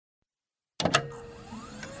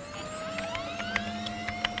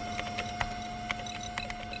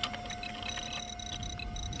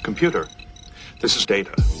computer. This is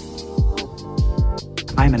data.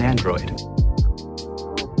 I'm an android.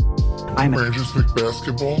 Rangers pick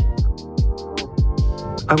basketball.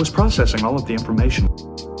 I was processing all of the information.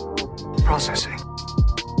 Processing.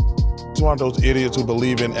 It's one of those idiots who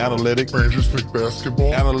believe in analytics. Rangers pick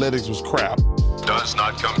basketball. Analytics was crap. Does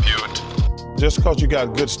not compute. Just because you got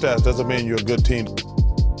good stats doesn't mean you're a good team.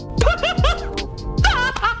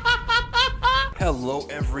 Hello,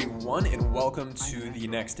 everyone, and welcome to the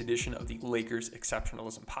next edition of the Lakers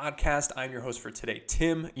Exceptionalism Podcast. I'm your host for today,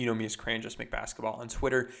 Tim. You know me as Cran Just Make Basketball on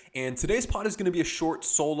Twitter. And today's pod is going to be a short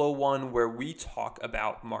solo one where we talk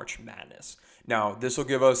about March Madness. Now, this will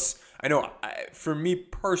give us, for me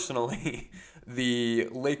personally, the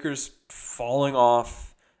Lakers falling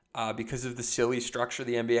off because of the silly structure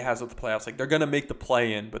the NBA has with the playoffs. Like, they're going to make the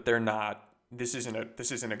play-in, but they're not. This isn't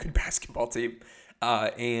a good basketball team.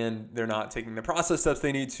 And they're not taking the process steps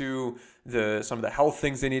they need to. Some of the health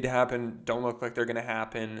things they need to happen don't look like they're going to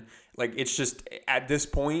happen. Like, it's just, at this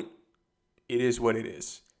point, it is what it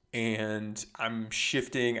is. And I'm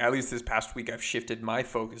shifting, at least this past week, I've shifted my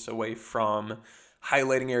focus away from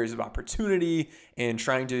highlighting areas of opportunity and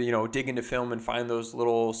trying to, dig into film and find those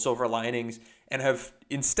little silver linings, and have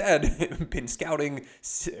instead been scouting,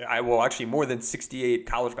 more than 68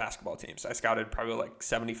 college basketball teams. I scouted probably like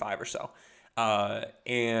 75 or so.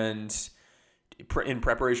 And in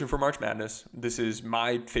preparation for March Madness, this is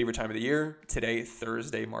my favorite time of the year. Today,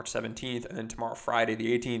 Thursday, March 17th, and then tomorrow, Friday,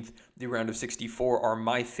 the 18th, the round of 64 are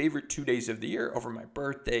my favorite 2 days of the year over my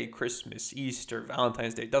birthday, Christmas, Easter,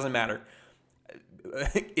 Valentine's Day. It doesn't matter.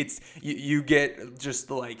 You get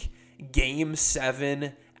just like game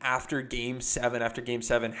 7 after game 7 after game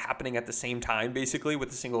 7 happening at the same time, basically, with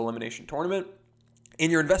a single elimination tournament.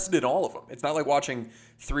 And you're invested in all of them. It's not like watching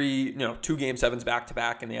 2 game 7s back to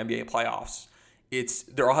back in the NBA playoffs.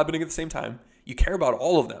 They're all happening at the same time. You care about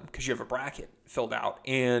all of them because you have a bracket filled out.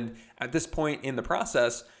 And at this point in the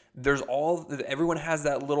process, everyone has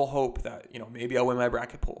that little hope that, maybe I'll win my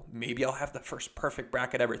bracket pool. Maybe I'll have the first perfect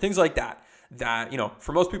bracket ever. Things like that,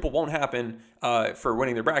 for most people won't happen for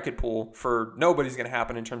winning their bracket pool. For nobody's going to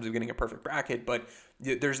happen in terms of getting a perfect bracket. But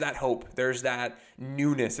there's that hope. There's that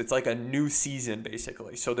newness. It's like a new season,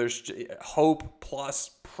 basically. So there's hope plus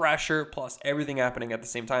pressure plus everything happening at the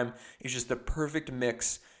same time. It's just the perfect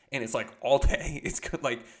mix. And it's like all day. It's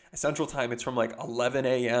like Central Time. It's from like 11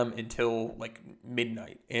 a.m. until like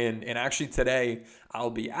midnight. And actually today I'll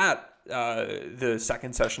be at the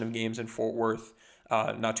second session of games in Fort Worth,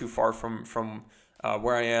 not too far from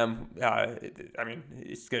where I am.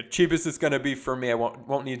 It's the cheapest it's going to be for me. I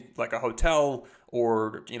won't need like a hotel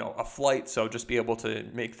or a flight. So just be able to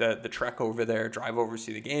make the trek over there, drive over,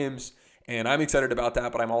 see the games. And I'm excited about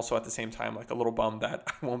that, but I'm also at the same time like a little bummed that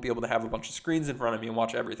I won't be able to have a bunch of screens in front of me and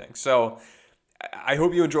watch everything. So I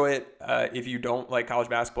hope you enjoy it. If you don't like college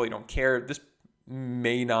basketball, you don't care, this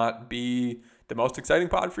may not be the most exciting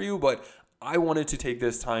pod for you, but I wanted to take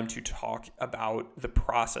this time to talk about the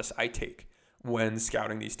process I take when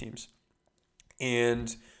scouting these teams.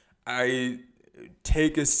 And I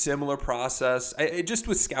take a similar process just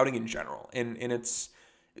with scouting in general. And it's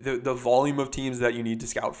the volume of teams that you need to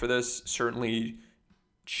scout for this certainly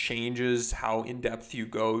changes how in-depth you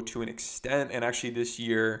go to an extent. And actually this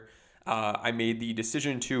year, I made the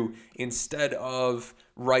decision to, instead of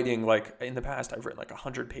writing, like in the past, I've written like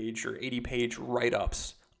 100-page or 80-page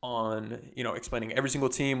write-ups on, explaining every single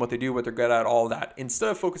team, what they do, what they're good at, all of that.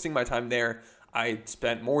 Instead of focusing my time there, I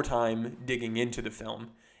spent more time digging into the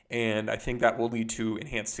film. And I think that will lead to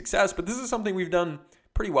enhanced success. But this is something we've done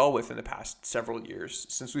pretty well with in the past several years.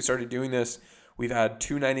 Since we started doing this, we've had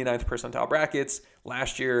 2 99th percentile brackets.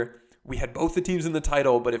 Last year, we had both the teams in the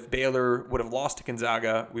title, but if Baylor would have lost to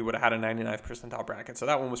Gonzaga, we would have had a 99th percentile bracket. So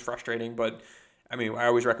that one was frustrating, but I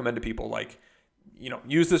always recommend to people,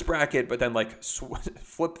 use this bracket, but then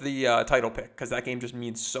flip the title pick, because that game just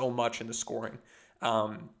means so much in the scoring.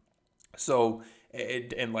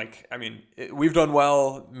 We've done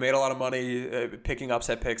well, made a lot of money picking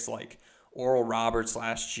upset picks like Oral Roberts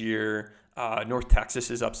last year, North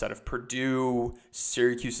Texas's upset of Purdue,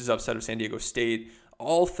 Syracuse's upset of San Diego State,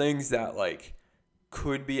 all things that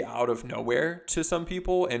could be out of nowhere to some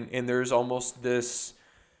people. And there's almost this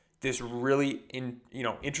really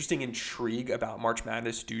interesting intrigue about March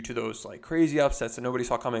Madness due to those crazy upsets that nobody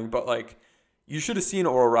saw coming. But you should have seen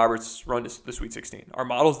Oral Roberts run the Sweet 16. Our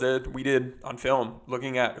models did. We did on film,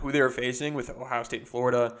 looking at who they were facing with Ohio State and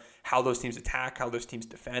Florida, how those teams attack, how those teams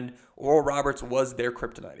defend. Oral Roberts was their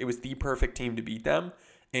kryptonite. It was the perfect team to beat them.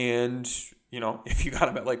 And, if you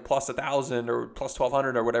got them at plus 1,000 or plus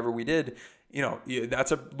 1,200 or whatever we did,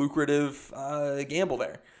 that's a lucrative gamble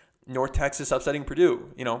there. North Texas upsetting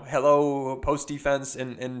Purdue. Hello, post defense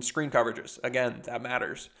and screen coverages. Again, that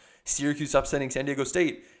matters. Syracuse upsetting San Diego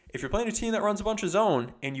State. If you're playing a team that runs a bunch of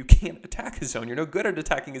zone and you can't attack a zone, you're no good at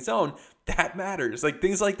attacking a zone, that matters. Like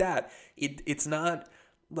things like that. It's not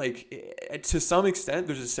like, to some extent,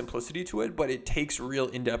 there's a simplicity to it, but it takes real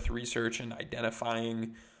in-depth research and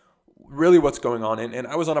identifying really what's going on. And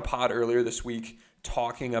I was on a pod earlier this week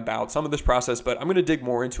talking about some of this process, but I'm going to dig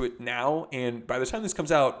more into it now. And by the time this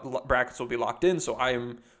comes out, brackets will be locked in. So I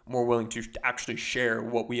am more willing to actually share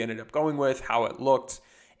what we ended up going with, how it looked,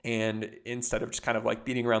 and instead of just kind of like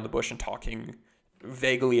beating around the bush and talking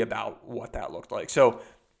vaguely about what that looked like. So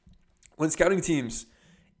when scouting teams,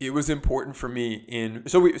 it was important for me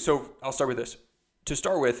so I'll start with this. To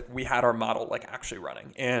start with, we had our model like actually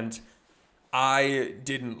running, and I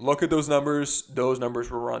didn't look at those numbers. Those numbers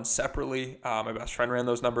were run separately. My best friend ran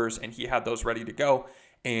those numbers and he had those ready to go.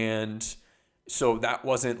 And so that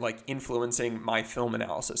wasn't like influencing my film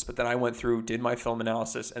analysis. But then I went through, did my film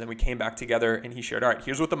analysis, and then we came back together and he shared, all right,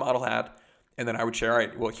 here's what the model had. And then I would share, all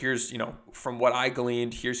right, well, here's, from what I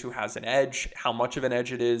gleaned, here's who has an edge, how much of an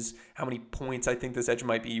edge it is, how many points I think this edge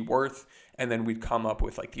might be worth. And then we'd come up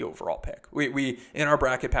with like the overall pick. We in our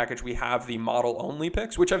bracket package, we have the model only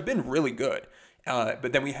picks, which have been really good.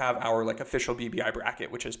 But then we have our like official BBI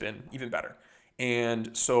bracket, which has been even better.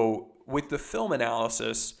 And so with the film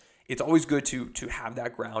analysis, it's always good to have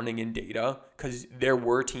that grounding in data, because there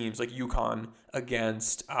were teams like UConn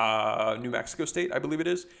against New Mexico State, I believe it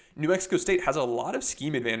is. New Mexico State has a lot of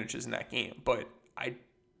scheme advantages in that game, but I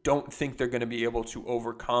don't think they're going to be able to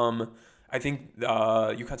overcome. I think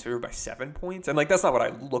UConn's favored by 7 points. And like, that's not what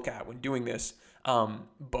I look at when doing this.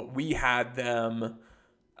 But we had them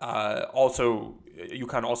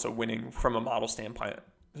UConn also winning from a model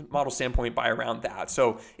standpoint by around that.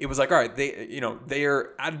 So it was like, all right, they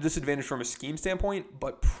are at a disadvantage from a scheme standpoint,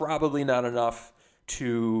 but probably not enough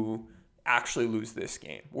to actually lose this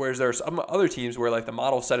game. Whereas there's some other teams where like the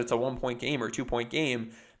model said it's a 1 point game or 2 point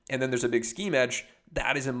game, and then there's a big scheme edge.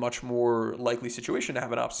 That is a much more likely situation to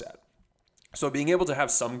have an upset. So being able to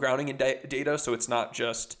have some grounding in data, so it's not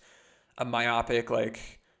just a myopic,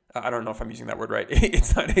 like, I don't know if I'm using that word right.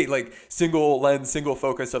 It's not a like single lens, single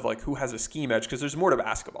focus of like who has a scheme edge, because there's more to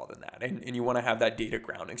basketball than that. And you want to have that data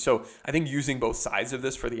grounding. So I think using both sides of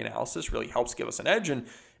this for the analysis really helps give us an edge. And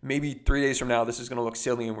maybe 3 days from now, this is going to look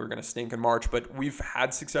silly and we're going to stink in March, but we've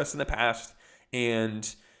had success in the past.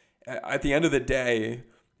 And at the end of the day,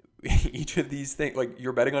 each of these things, like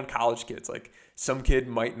you're betting on college kids, like some kid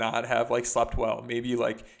might not have like slept well. Maybe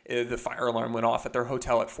like the fire alarm went off at their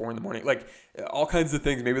hotel at 4 a.m, like all kinds of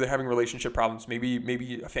things. Maybe they're having relationship problems.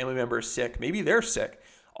 Maybe a family member is sick. Maybe they're sick.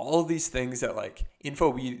 All of these things that like info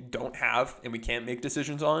we don't have and we can't make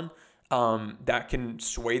decisions on, that can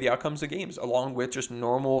sway the outcomes of games, along with just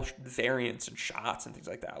normal variance and shots and things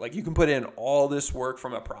like that. Like you can put in all this work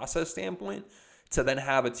from a process standpoint to then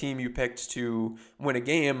have a team you picked to win a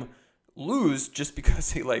game lose just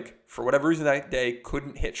because they, like, for whatever reason that day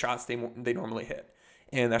couldn't hit shots they normally hit.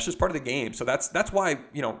 And that's just part of the game. So that's why,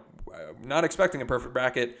 not expecting a perfect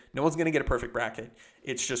bracket. No one's going to get a perfect bracket.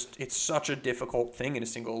 It's such a difficult thing in a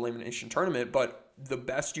single elimination tournament. But the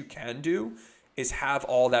best you can do is have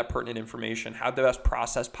all that pertinent information, have the best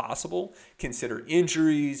process possible, consider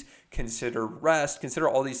injuries, consider rest, consider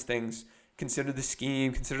all these things, consider the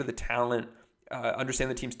scheme, consider the talent, understand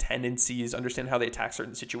the team's tendencies, understand how they attack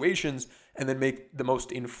certain situations, and then make the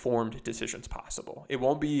most informed decisions possible. It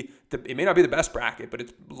may not be the best bracket, but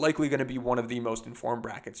it's likely going to be one of the most informed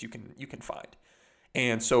brackets you can find.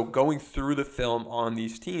 And so going through the film on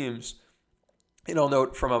these teams, and I'll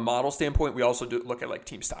note from a model standpoint, we also do look at like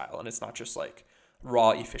team style, and it's not just like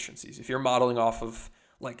raw efficiencies. If you're modeling off of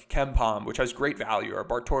like KenPom, which has great value, or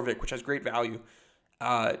Bart Torvik, which has great value,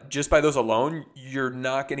 just by those alone, you're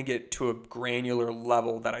not going to get to a granular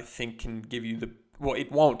level that I think can give you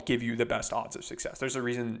it won't give you the best odds of success. There's a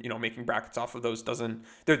reason, making brackets off of those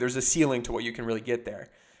there's a ceiling to what you can really get there.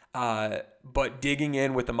 But digging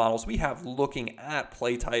in with the models we have, looking at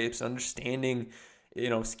play types, understanding,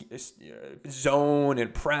 zone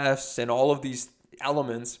and press and all of these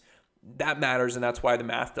elements, that matters. And that's why the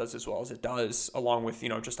math does as well as it does, along with,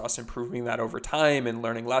 just us improving that over time and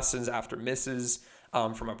learning lessons after misses,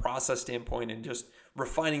 from a process standpoint, and just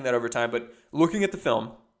refining that over time. But looking at the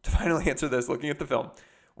film, to finally answer this, looking at the film,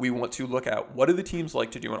 we want to look at what do the teams like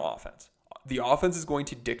to do in offense. The offense is going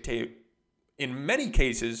to dictate, in many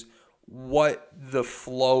cases, what the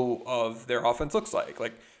flow of their offense looks like.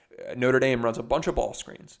 Like Notre Dame runs a bunch of ball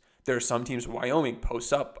screens. There are some teams, Wyoming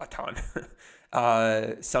posts up a ton.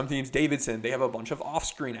 Some teams, Davidson, they have a bunch of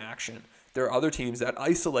off-screen action. There are other teams that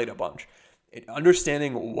isolate a bunch.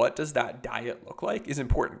 Understanding what does that diet look like is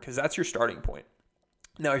important because that's your starting point.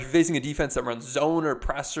 Now, if you're facing a defense that runs zone or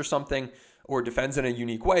press or something, or defends in a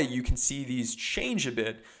unique way, you can see these change a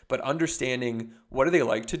bit, but understanding what do they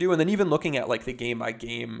like to do, and then even looking at like the game by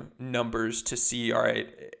game numbers to see, all right,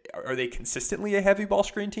 are they consistently a heavy ball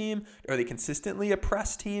screen team? Are they consistently a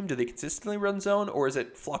press team? Do they consistently run zone, or is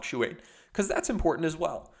it fluctuate? Because that's important as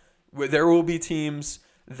well. There will be teams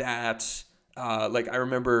that, like I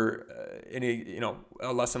remember,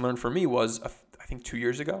 a lesson learned for me was I think 2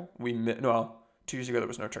 years ago 2 years ago, there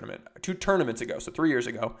was no tournament. 2 tournaments ago, so 3 years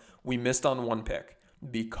ago, we missed on one pick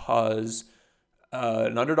because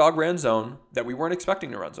an underdog ran zone that we weren't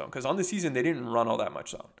expecting to run zone. Because on the season, they didn't run all that much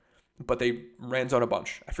zone, but they ran zone a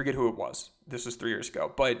bunch. I forget who it was. This was 3 years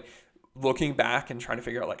ago. But looking back and trying to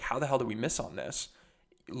figure out, like, how the hell did we miss on this?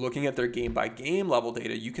 Looking at their game-by-game level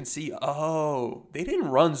data, you can see, they didn't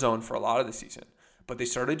run zone for a lot of the season, but they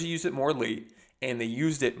started to use it more late. And they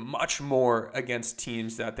used it much more against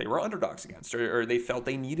teams that they were underdogs against, or they felt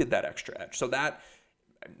they needed that extra edge. So that,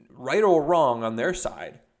 right or wrong on their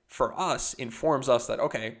side, for us, informs us that,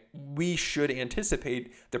 okay, we should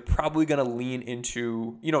anticipate they're probably going to lean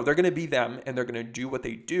into, they're going to be them and they're going to do what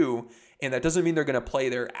they do. And that doesn't mean they're going to play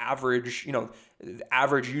their average,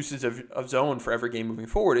 average uses of zone for every game moving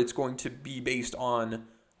forward. It's going to be based on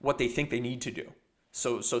what they think they need to do.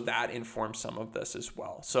 So that informs some of this as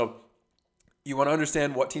well. So you want to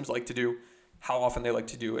understand what teams like to do, how often they like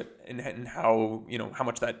to do it, and how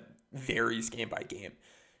much that varies game by game.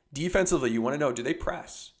 Defensively, you want to know, do they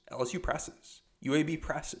press? LSU presses. UAB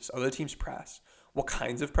presses. Other teams press. What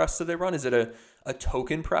kinds of press do they run? Is it a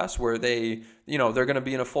token press where they're going to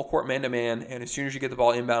be in a full court man-to-man, and as soon as you get the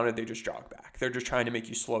ball inbounded, they just jog back? They're just trying to make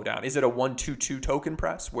you slow down. Is it a 1-2-2 token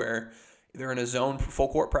press where they're in a zone full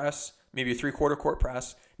court press, maybe a 3/4 court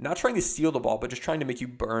press, not trying to steal the ball, but just trying to make you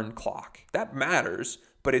burn clock? That matters,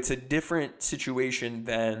 but it's a different situation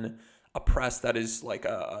than a press that is like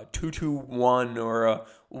a 2-2-1 or a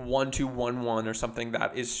 1-2-1-1 or something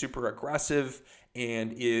that is super aggressive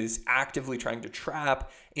and is actively trying to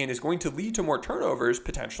trap and is going to lead to more turnovers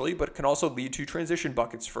potentially, but can also lead to transition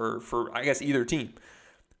buckets for I guess either team.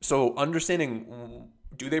 So understanding,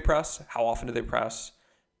 do they press? How often do they press?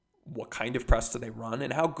 What kind of press do they run,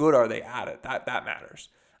 and how good are they at it? That matters.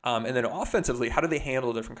 And then offensively, how do they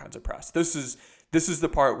handle different kinds of press? This is the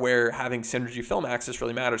part where having synergy film access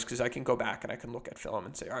really matters, because I can go back and I can look at film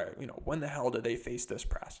and say, all right, when the hell did they face this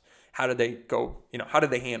press? How did they go? How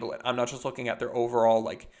did they handle it? I'm not just looking at their overall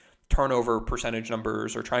like turnover percentage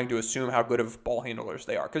numbers or trying to assume how good of ball handlers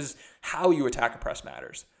they are, because how you attack a press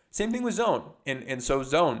matters. Same thing with zone. And so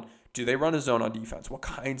zone, do they run a zone on defense? What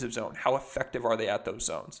kinds of zone? How effective are they at those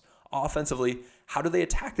zones? Offensively, how do they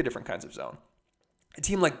attack the different kinds of zone? A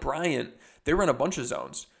team like Bryant, they run a bunch of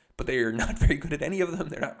zones, but they are not very good at any of them.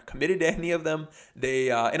 They're not committed to any of them.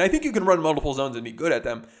 And I think you can run multiple zones and be good at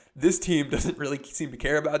them. This team doesn't really seem to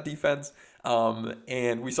care about defense.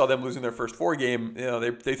 And we saw them losing their first 4 game.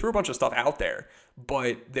 They threw a bunch of stuff out there,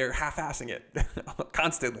 but they're half-assing it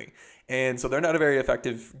constantly. And so they're not a very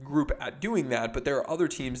effective group at doing that. But there are other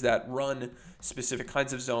teams that run specific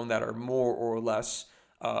kinds of zone that are more or less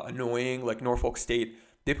annoying, like Norfolk State.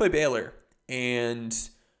 They play Baylor, and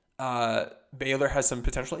Baylor has some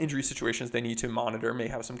potential injury situations they need to monitor, may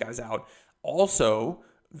have some guys out. Also,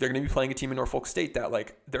 they're going to be playing a team in Norfolk State that,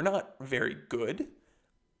 like, they're not very good,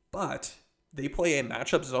 but they play a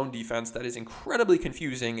matchup zone defense that is incredibly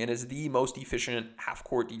confusing and is the most efficient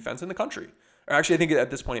half-court defense in the country. Or actually, I think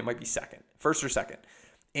at this point it might be first or second.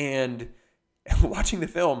 And watching the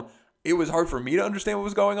film, it was hard for me to understand what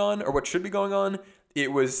was going on or what should be going on.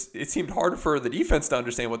 It seemed hard for the defense to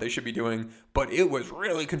understand what they should be doing, but it was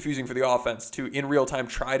really confusing for the offense to, in real time,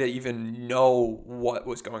 try to even know what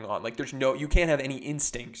was going on. Like, you can't have any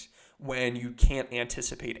instinct when you can't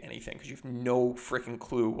anticipate anything, because you have no freaking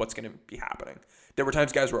clue what's going to be happening. There were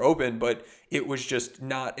times guys were open, but it was just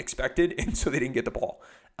not expected, and so they didn't get the ball.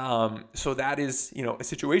 So that is, a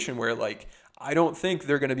situation where, like, I don't think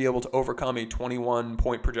they're going to be able to overcome a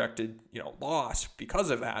 21-point projected, loss because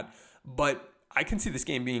of that. But I can see this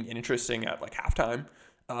game being interesting at like halftime.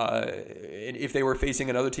 If they were facing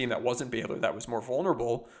another team that wasn't Baylor, that was more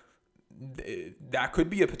vulnerable, that could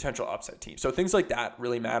be a potential upset team. So things like that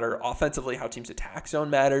really matter. Offensively, how teams attack zone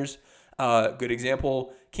matters. Good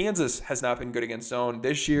example, Kansas has not been good against zone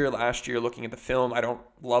this year. Last year, looking at the film, I don't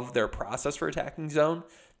love their process for attacking zone.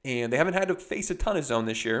 And they haven't had to face a ton of zone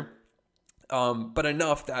this year. But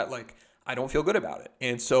enough that, like, I don't feel good about it.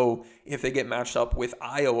 And so if they get matched up with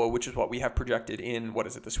Iowa, which is what we have projected in,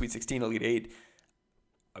 the Sweet 16, Elite 8,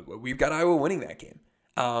 we've got Iowa winning that game.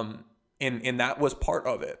 And that was part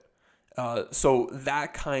of it. So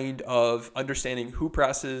that kind of understanding who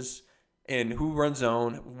presses and who runs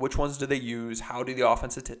zone, which ones do they use, how do the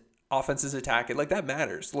offenses attack it, like that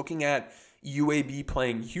matters. Looking at UAB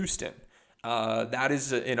playing Houston, that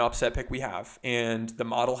is an upset pick we have. And the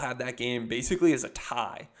model had that game basically as a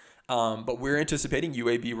tie. But we're anticipating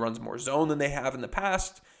UAB runs more zone than they have in the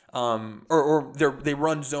past. Or they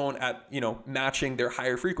run zone at, matching their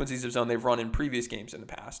higher frequencies of zone they've run in previous games in the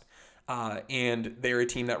past. And they're a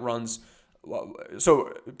team that runs,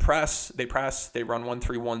 so they run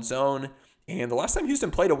 1-3-1 zone. And the last time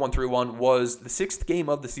Houston played a 1-3-1 was the 6th game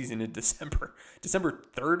of the season in December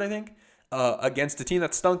 3rd, I think, against a team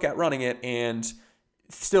that stunk at running it and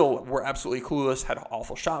still were absolutely clueless, had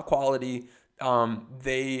awful shot quality.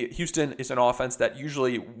 Houston is an offense that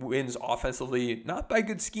usually wins offensively, not by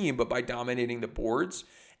good scheme, but by dominating the boards.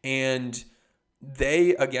 And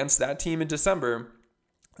they, against that team in December,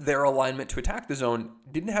 their alignment to attack the zone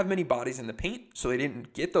didn't have many bodies in the paint, so they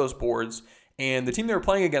didn't get those boards. And the team they were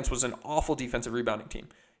playing against was an awful defensive rebounding team.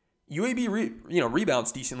 UAB,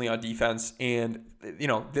 rebounds decently on defense, and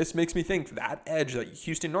this makes me think that edge that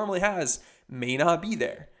Houston normally has may not be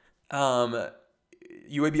there.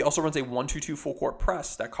 UAB also runs a 1-2-2 full court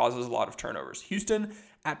press that causes a lot of turnovers. Houston,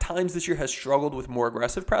 at times this year, has struggled with more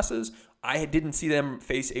aggressive presses. I didn't see them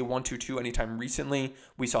face a 1-2-2 anytime recently.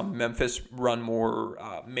 We saw Memphis run more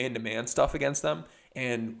man-to-man stuff against them.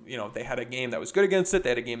 And, they had a game that was good against it. They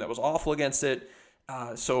had a game that was awful against it.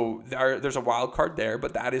 So there's a wild card there,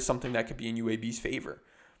 but that is something that could be in UAB's favor.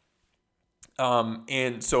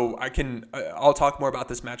 And so I'll talk more about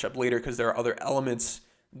this matchup later because there are other elements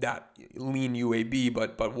that lean UAB,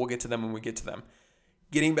 but we'll get to them when we get to them.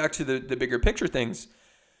 Getting back to the bigger picture things,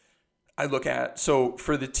 I look at, so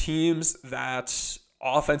for the teams that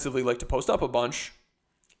offensively like to post up a bunch,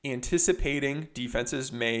 anticipating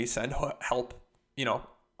defenses may send help,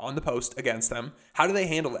 on the post against them. How do they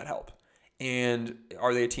handle that help? And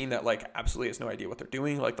are they a team that absolutely has no idea what they're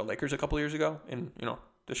doing, like the Lakers a couple years ago and,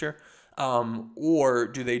 this year? Or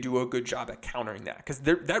do they do a good job at countering that? Because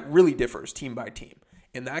that really differs team by team.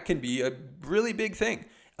 And that can be a really big thing.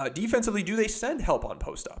 Defensively, do they send help on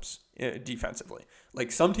post-ups defensively?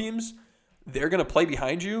 Like some teams, they're going to play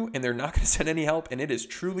behind you and they're not going to send any help. And it is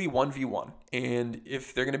truly 1v1. And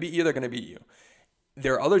if they're going to beat you, they're going to beat you.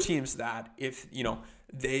 There are other teams that if,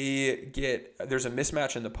 there's a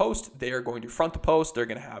mismatch in the post, they are going to front the post. They're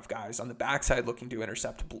going to have guys on the backside looking to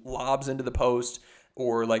intercept lobs into the post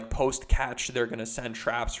or post catch. They're going to send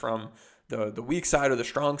traps from the weak side or the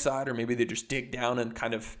strong side, or maybe they just dig down and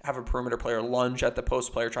kind of have a perimeter player lunge at the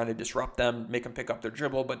post player trying to disrupt them, make them pick up their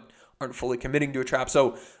dribble, but aren't fully committing to a trap.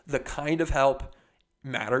 So the kind of help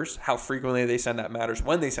matters. How frequently they send that matters.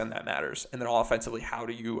 When they send that matters. And then offensively, how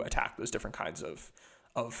do you attack those different kinds of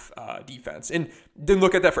defense? And didn't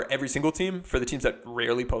look at that for every single team. For the teams that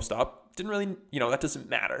rarely post up, didn't really, that doesn't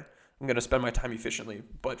matter. I'm going to spend my time efficiently.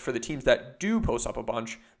 But for the teams that do post up a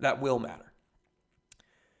bunch, that will matter.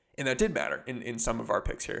 And that did matter in some of our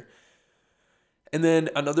picks here. And then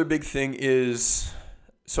another big thing is,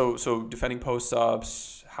 so defending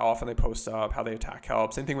post-ups, how often they post up, how they attack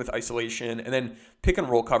help. Same thing with isolation. And then pick and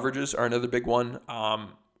roll coverages are another big one.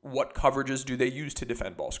 What coverages do they use to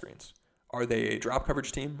defend ball screens? Are they a drop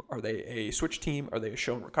coverage team? Are they a switch team? Are they a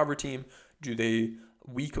show and recover team? Do they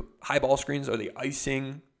weak high ball screens? Are they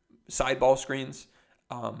icing side ball screens?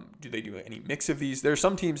 Do they do any mix of these? There are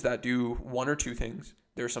some teams that do one or two things.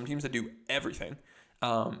 There are some teams that do everything.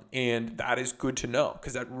 And that is good to know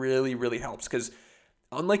because that really, really helps. Because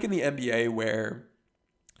unlike in the NBA where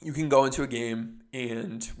you can go into a game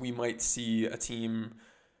and we might see a team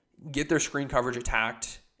get their screen coverage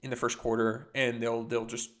attacked in the first quarter and they'll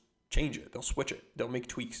just change it. They'll switch it. They'll make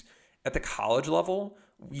tweaks. At the college level,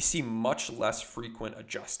 we see much less frequent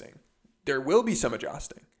adjusting. There will be some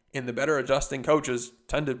adjusting. And the better adjusting coaches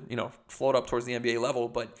tend to, float up towards the NBA level.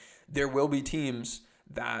 But there will be teams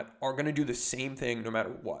that are going to do the same thing no matter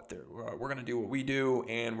what. We're going to do what we do,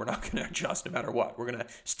 and we're not going to adjust no matter what. We're going to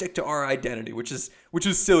stick to our identity, which is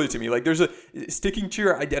silly to me. Sticking to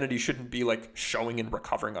your identity shouldn't be showing and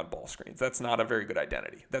recovering on ball screens. That's not a very good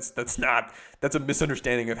identity. That's a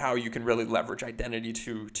misunderstanding of how you can really leverage identity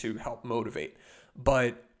to help motivate.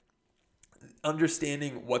 But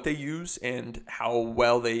understanding what they use and how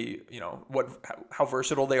well they, how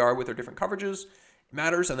versatile they are with their different coverages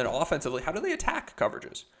matters. And then offensively, how do they attack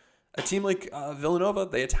coverages? A team like Villanova,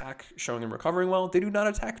 they attack showing and recovering well. They do not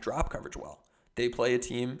attack drop coverage well. They play a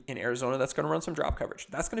team in Arizona that's going to run some drop coverage.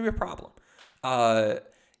 That's going to be a problem.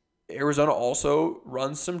 Arizona also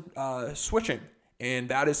runs some switching, and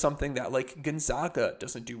that is something that Gonzaga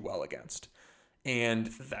doesn't do well against. And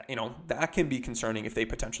that, that can be concerning if they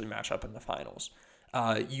potentially match up in the finals.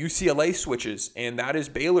 UCLA switches, and that is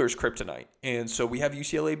Baylor's kryptonite. And so we have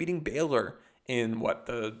UCLA beating Baylor in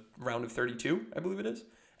the round of 32, I believe it is,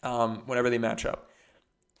 whenever they match up.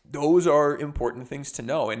 Those are important things to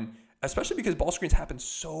know. And especially because ball screens happen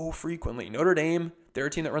so frequently. Notre Dame, they're a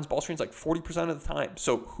team that runs ball screens like 40% of the time.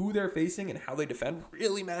 So who they're facing and how they defend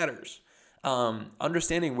really matters.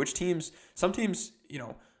 Understanding which teams, some teams,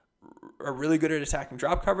 are really good at attacking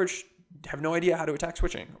drop coverage, have no idea how to attack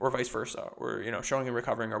switching, or vice versa, or, showing and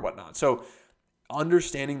recovering or whatnot. So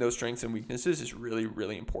understanding those strengths and weaknesses is really,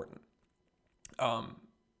 really important.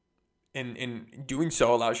 And doing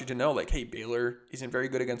so allows you to know, like, hey, Baylor isn't very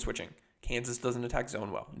good against switching. Kansas doesn't attack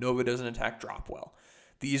zone well. Nova doesn't attack drop well.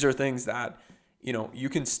 These are things that, you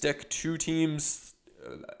can stick two teams'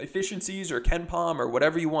 efficiencies or KenPom or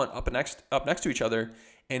whatever you want up next to each other,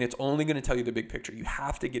 and it's only going to tell you the big picture. You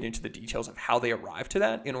have to get into the details of how they arrive to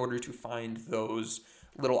that in order to find those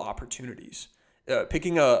little opportunities.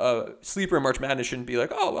 Picking a sleeper in March Madness shouldn't be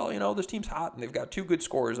like, oh, well, this team's hot and they've got two good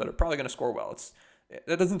scorers that are probably going to score well.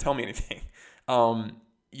 That doesn't tell me anything.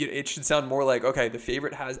 It should sound more like, okay, the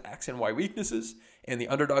favorite has X and Y weaknesses, and the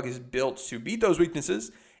underdog is built to beat those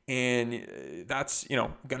weaknesses, and that's,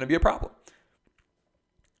 going to be a problem.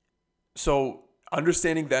 So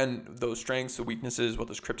understanding then those strengths, the weaknesses, what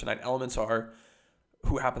those kryptonite elements are,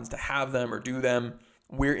 who happens to have them or do them,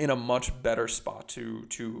 we're in a much better spot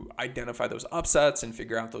to identify those upsets and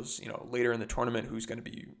figure out those, later in the tournament who's going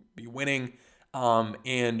to be winning.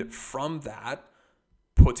 And from that,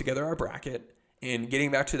 put together our bracket. And getting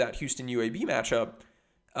back to that Houston UAB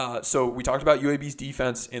matchup, so we talked about UAB's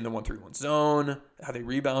defense in the 1-3-1 zone, how they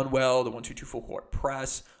rebound well, the 1-2-2 full court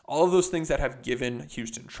press, all of those things that have given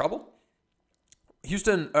Houston trouble.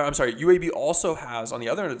 UAB also has on the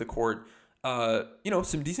other end of the court,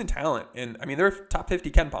 some decent talent, and I mean they're a top 50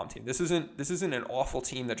 KenPom team. This isn't an awful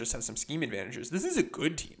team that just has some scheme advantages. This is a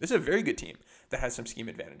good team. This is a very good team that has some scheme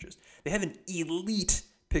advantages. They have an elite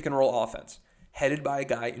pick and roll offense, headed by a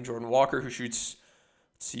guy in Jordan Walker who shoots,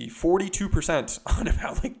 42% on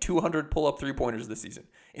about 200 pull-up three-pointers this season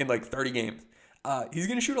in 30 games. He's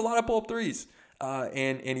going to shoot a lot of pull-up threes,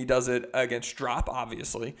 and he does it against drop,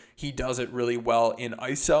 obviously. He does it really well in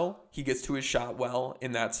ISO. He gets to his shot well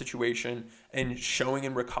in that situation, and showing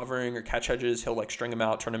and recovering or catch edges, he'll string them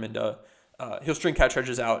out, turn them into he'll string catch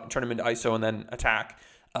edges out and turn them into ISO and then attack.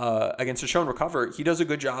 Against a show and recover, he does a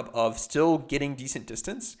good job of still getting decent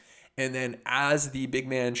distance. And then as the big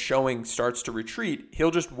man showing starts to retreat, he'll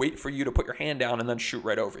just wait for you to put your hand down and then shoot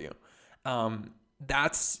right over you.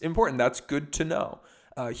 That's important. That's good to know.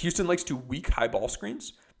 Houston likes to weak high ball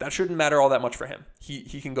screens. That shouldn't matter all that much for him.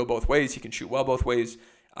 He can go both ways. He can shoot well both ways.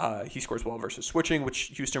 He scores well versus switching,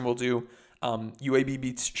 which Houston will do. UAB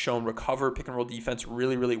beats show and recover pick and roll defense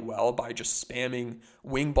really, really well by just spamming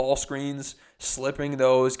wing ball screens, slipping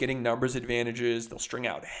those, getting numbers advantages. They'll string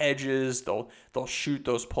out hedges. They'll shoot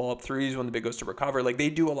those pull-up threes when the big goes to recover. They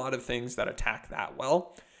do a lot of things that attack that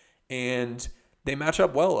well. And they match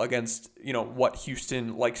up well against, what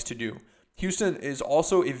Houston likes to do. Houston is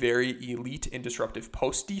also a very elite and disruptive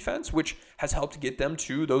post defense, which has helped get them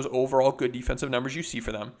to those overall good defensive numbers you see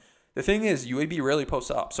for them. The thing is, UAB rarely posts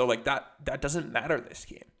up, so that doesn't matter this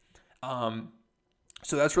game.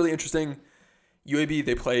 So that's really interesting. UAB,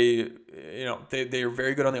 they play, they're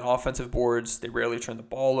very good on the offensive boards. They rarely turn the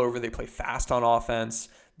ball over. They play fast on offense.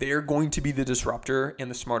 They're going to be the disruptor and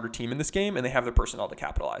the smarter team in this game, and they have the personnel to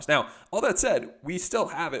capitalize. Now, all that said, we still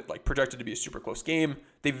have it projected to be a super close game.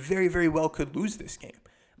 They very, very well could lose this game.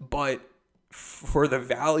 But for the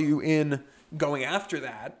value in going after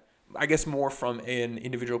that, I guess more from an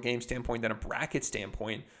individual game standpoint than a bracket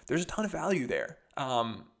standpoint, there's a ton of value there.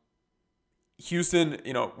 Houston,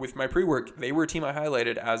 with my pre-work, they were a team I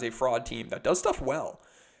highlighted as a fraud team that does stuff well.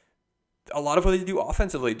 A lot of what they do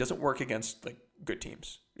offensively doesn't work against good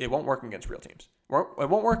teams. It won't work against real teams. It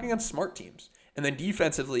won't work against smart teams. And then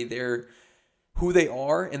defensively, they're who they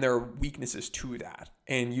are and there are weaknesses to that.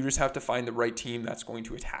 And you just have to find the right team that's going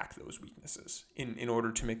to attack those weaknesses in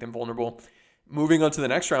order to make them vulnerable. Moving on to the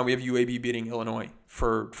next round, we have UAB beating Illinois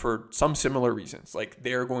for some similar reasons.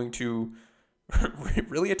 They're going to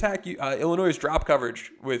really attack Illinois' drop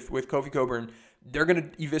coverage with Kofi Cockburn. They're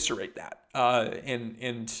going to eviscerate that.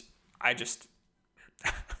 And I just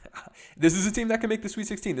this is a team that can make the Sweet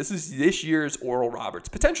 16. This is this year's Oral Roberts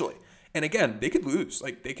potentially. And again, they could lose.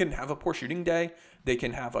 They can have a poor shooting day. They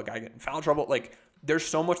can have a guy get in foul trouble. There's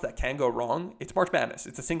so much that can go wrong. It's March Madness.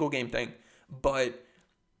 It's a single game thing, but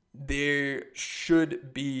this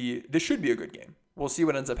should be a good game. We'll see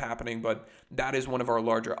what ends up happening, but that is one of our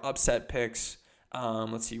larger upset picks.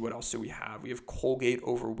 Let's see, what else do we have? We have Colgate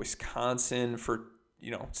over Wisconsin for,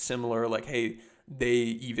 similar, like, hey,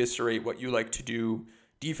 they eviscerate what you like to do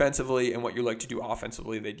defensively and what you like to do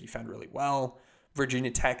offensively. They defend really well.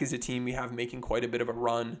 Virginia Tech is a team we have making quite a bit of a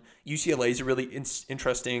run. UCLA is a really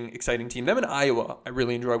interesting, exciting team. Them in Iowa, I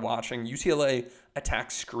really enjoy watching. UCLA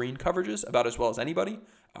attacks screen coverages about as well as anybody.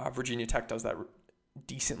 Virginia Tech does that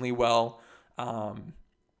decently well.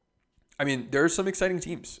 There's some exciting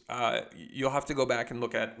teams. You'll have to go back and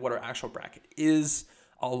look at what our actual bracket is.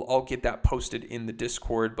 I'll get that posted in the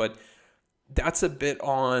Discord, but that's a bit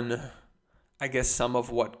on, I guess, some of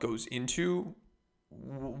what goes into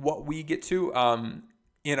what we get to.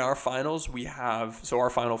 In our finals, we have, so our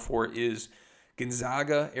Final Four is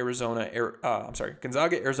Gonzaga, Arizona,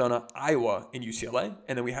 Iowa, and UCLA.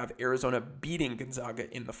 And then we have Arizona beating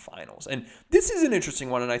Gonzaga in the finals. And this is an interesting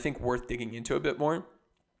one, and I think worth digging into a bit more.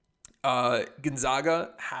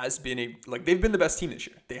 Gonzaga has been they've been the best team this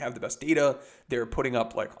year. They have the best data. They're putting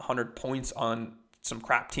up 100 points on some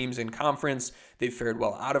crap teams in conference. They've fared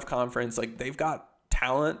well out of conference. They've got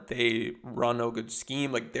talent. They run a good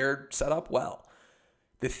scheme. They're set up well.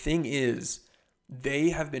 The thing is, they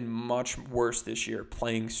have been much worse this year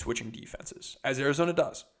playing switching defenses, as Arizona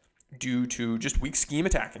does, due to just weak scheme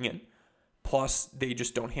attacking it. Plus, they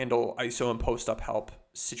just don't handle ISO and post-up help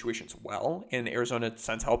situations well, and Arizona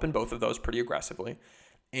sends help in both of those pretty aggressively.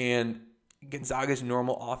 And Gonzaga's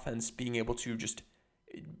normal offense being able to just,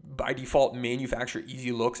 by default, manufacture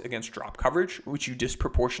easy looks against drop coverage, which you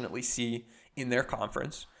disproportionately see in their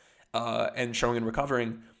conference, and showing and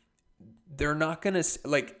recovering, they're not going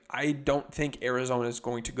to, I don't think Arizona is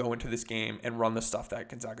going to go into this game and run the stuff that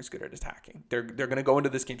Gonzaga's good at attacking. They're going to go into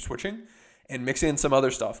this game switching and mix in some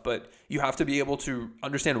other stuff, but you have to be able to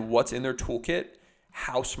understand what's in their toolkit,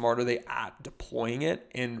 how smart are they at deploying it,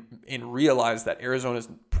 and realize that Arizona's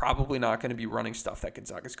probably not going to be running stuff that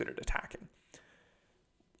Gonzaga's good at attacking.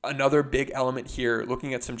 Another big element here,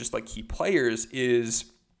 looking at some just key players, is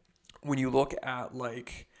when you look at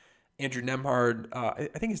Andrew Nembhard, I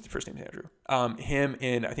think his first name is Andrew. Him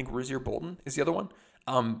and I think Rizier Bolton is the other one.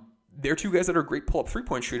 They're two guys that are great pull-up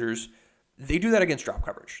three-point shooters. They do that against drop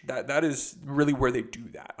coverage. That is really where they do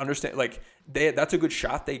that. Understand, that's a good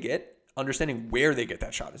shot they get. Understanding where they get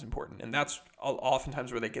that shot is important, and that's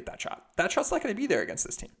oftentimes where they get that shot. That shot's not going to be there against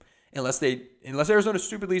this team unless Arizona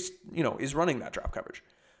stupidly, is running that drop coverage,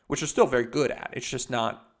 which is still very good at. It's just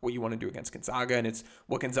not what you want to do against Gonzaga, and it's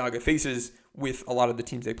what Gonzaga faces with a lot of the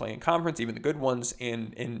teams they play in conference, even the good ones,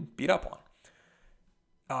 and beat up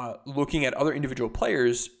on. Looking at other individual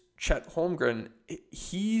players, Chet Holmgren,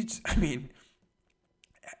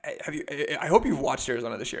 I hope you've watched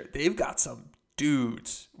Arizona this year. They've got some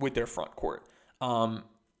dudes with their front court. I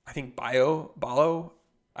think Balo,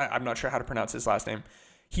 I'm not sure how to pronounce his last name.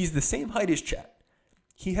 He's the same height as Chet.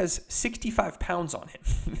 He has 65 pounds on him.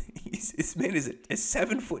 This man is a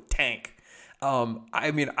 7-foot tank.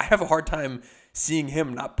 I have a hard time seeing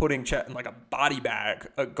him not putting Chet in a body bag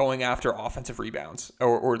going after offensive rebounds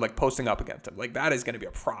or posting up against him. That is going to be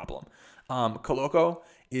a problem. Koloko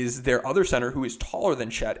is their other center who is taller than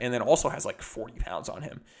Chet and then also has 40 pounds on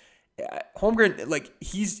him. Holmgren,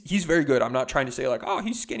 he's very good. I'm not trying to say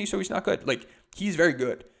he's skinny so he's not good. He's very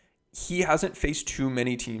good. He hasn't faced too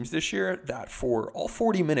many teams this year that for all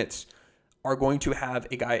 40 minutes are going to have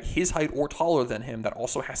a guy his height or taller than him that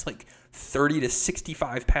also has 30 to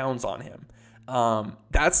 65 pounds on him.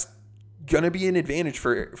 That's going to be an advantage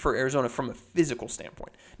for Arizona from a physical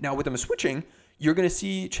standpoint. Now, with them switching, you're going to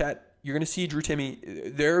see Chet, you're going to see Drew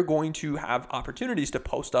Timme. They're going to have opportunities to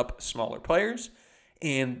post up smaller players.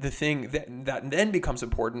 And the thing that then becomes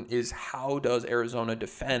important is how does Arizona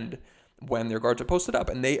defend when their guards are posted up?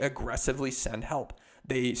 And they aggressively send help.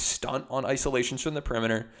 They stunt on isolations from the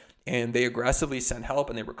perimeter, and they aggressively send help,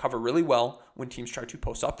 and they recover really well when teams try to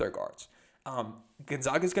post up their guards.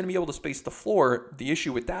 Gonzaga is going to be able to space the floor. The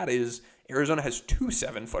issue with that is Arizona has 2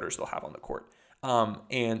 7-footers they'll have on the court.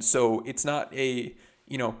 And so it's not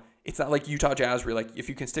it's not like Utah Jazz where if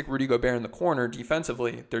you can stick Rudy Gobert in the corner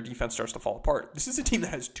defensively, their defense starts to fall apart. This is a team that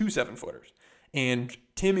has 2 7-footers. And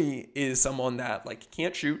Timme is someone that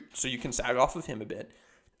can't shoot, so you can sag off of him a bit.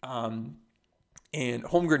 And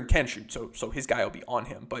Holmgren can shoot, so his guy will be on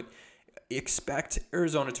him. But expect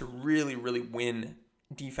Arizona to really, really win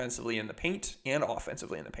defensively in the paint and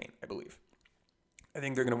offensively in the paint, I believe. I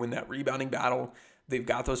think they're going to win that rebounding battle. They've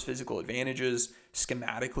got those physical advantages.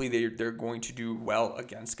 Schematically, they're going to do well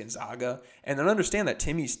against Gonzaga. And then understand that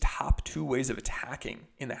Timme's top 2 ways of attacking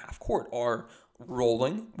in the half court are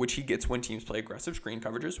rolling, which he gets when teams play aggressive screen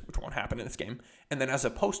coverages, which won't happen in this game, and then as a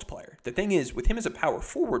post player. The thing is, with him as a power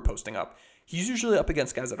forward posting up, he's usually up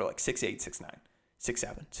against guys that are 6'8", 6'9".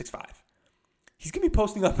 6'7", 6'5". He's going to be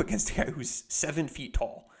posting up against a guy who's 7 feet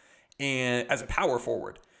tall and as a power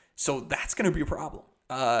forward. So that's going to be a problem.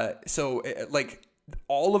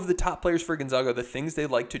 All of the top players for Gonzaga, the things they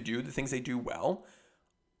like to do, the things they do well,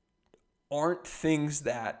 aren't things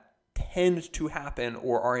that tend to happen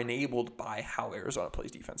or are enabled by how Arizona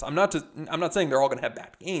plays defense. I'm not saying they're all going to have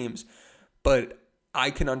bad games, but I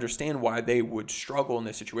can understand why they would struggle in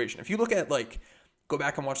this situation. If you look at, go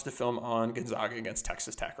back and watch the film on Gonzaga against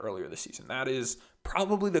Texas Tech earlier this season, that is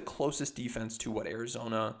probably the closest defense to what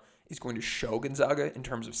Arizona is going to show Gonzaga in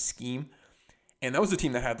terms of scheme. And that was a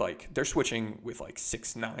team that had, they're switching with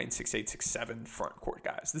 6'9", 6'8", 6'7" front court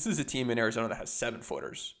guys. This is a team in Arizona that has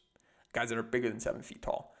 7-footers, guys that are bigger than 7 feet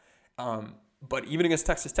tall. But even against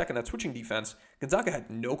Texas Tech in that switching defense, Gonzaga had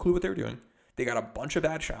no clue what they were doing. They got a bunch of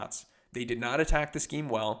bad shots. They did not attack the scheme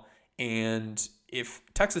well. And if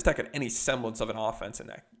Texas Tech had any semblance of an offense in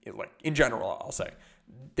that, in general, I'll say,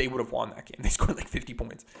 they would have won that game. They scored 50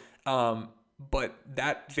 points. But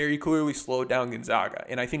that very clearly slowed down Gonzaga.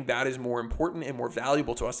 And I think that is more important and more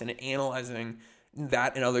valuable to us in analyzing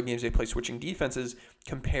that and other games they play switching defenses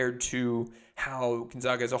compared to how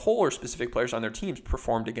Gonzaga as a whole or specific players on their teams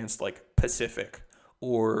performed against Pacific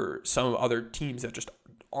or some other teams that just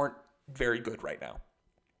aren't very good right now.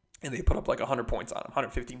 And they put up 100 points on them,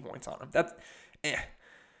 115 points on them. That's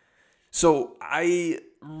So I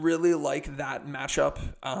really like that matchup.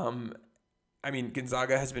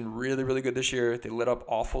 Gonzaga has been really, really good this year. They lit up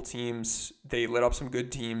awful teams. They lit up some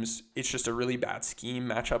good teams. It's just a really bad scheme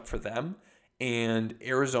matchup for them. And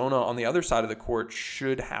Arizona on the other side of the court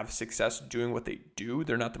should have success doing what they do.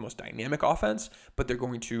 They're not the most dynamic offense, but they're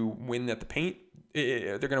going to win at the paint.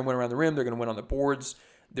 They're going to win around the rim. They're going to win on the boards.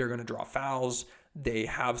 They're going to draw fouls. They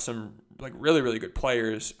have some really, really good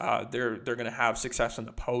players. They're going to have success in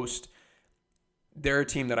the post. They're a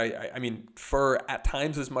team that for at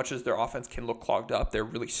times as much as their offense can look clogged up, they're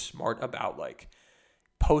really smart about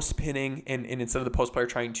post pinning and instead of the post player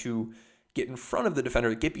trying to get in front of the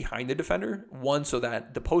defender, get behind the defender. One, so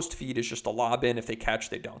that the post feed is just a lob in. If they catch,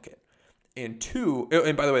 they dunk it. And two,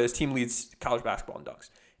 and by the way, this team leads college basketball in dunks.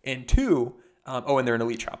 And two, and they're an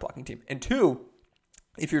elite shot blocking team. And two,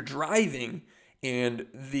 if you're driving and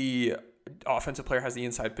the offensive player has the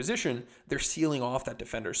inside position, they're sealing off that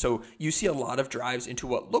defender. So you see a lot of drives into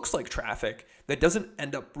what looks like traffic that doesn't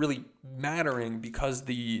end up really mattering because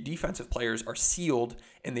the defensive players are sealed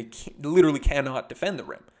and they literally cannot defend the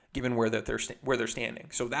rim given where they're standing.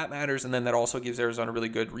 So that matters, and then that also gives Arizona a really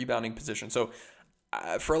good rebounding position. So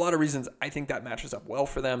for a lot of reasons, I think that matches up well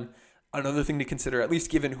for them. Another thing to consider, at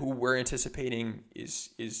least given who we're anticipating is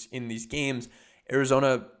in these games,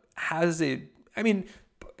 Arizona has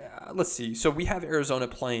let's see. So we have Arizona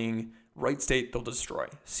playing Wright State, they'll destroy.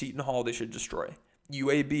 Seton Hall, they should destroy.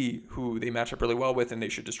 UAB, who they match up really well with, and they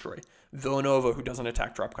should destroy. Villanova, who doesn't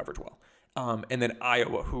attack drop coverage well. And then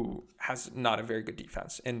Iowa, who has not a very good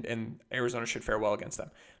defense, and Arizona should fare well against them.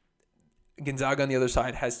 Gonzaga on the other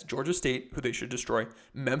side has Georgia State, who they should destroy.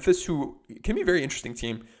 Memphis, who can be a very interesting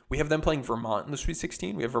team. We have them playing Vermont in the Sweet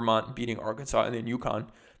 16. We have Vermont beating Arkansas and then UConn.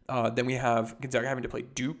 Then we have Gonzaga having to play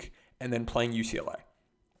Duke and then playing UCLA.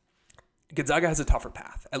 Gonzaga has a tougher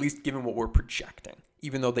path, at least given what we're projecting,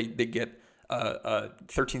 even though they get a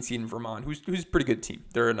 13 seed in Vermont, who's a pretty good team.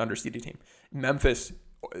 They're an underseeded team. Memphis,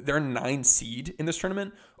 they're a 9 seed in this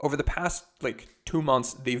tournament. Over the past 2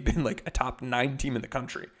 months, they've been a top 9 team in the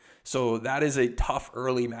country. So that is a tough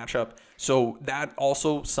early matchup. So that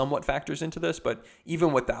also somewhat factors into this. But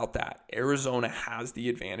even without that, Arizona has the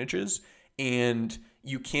advantages. And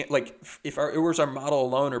you can't, if it was our model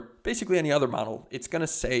alone or basically any other model, it's going to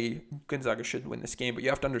say Gonzaga should win this game. But you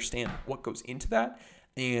have to understand what goes into that.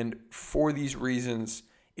 And for these reasons,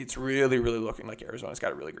 it's really, really looking like Arizona's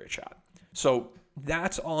got a really great shot. So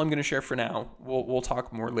that's all I'm going to share for now. We'll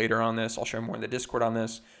talk more later on this. I'll share more in the Discord on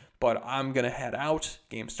this. But I'm going to head out.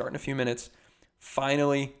 Game start in a few minutes.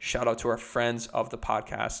 Finally, shout out to our friends of the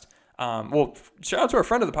podcast. Shout out to our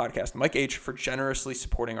friend of the podcast, Mike H., for generously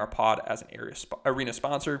supporting our pod as an arena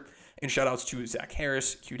sponsor. And shout outs to Zach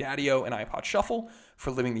Harris, QDaddio, and iPod Shuffle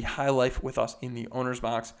for living the high life with us in the owner's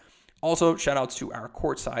box. Also, shout outs to our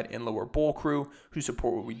courtside and lower bowl crew who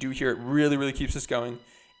support what we do here. It really, really keeps us going.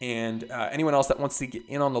 And anyone else that wants to get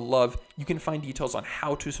in on the love, you can find details on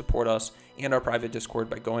how to support us and our private Discord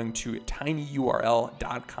by going to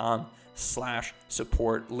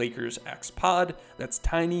tinyurl.com/support LakersXPod. That's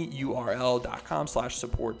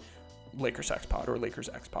tinyurl.com/support LakersXPod or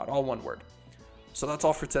LakersXPod, all one word. So that's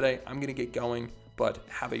all for today. I'm going to get going, but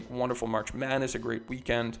have a wonderful March Madness, a great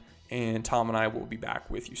weekend, and Tom and I will be back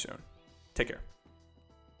with you soon. Take care.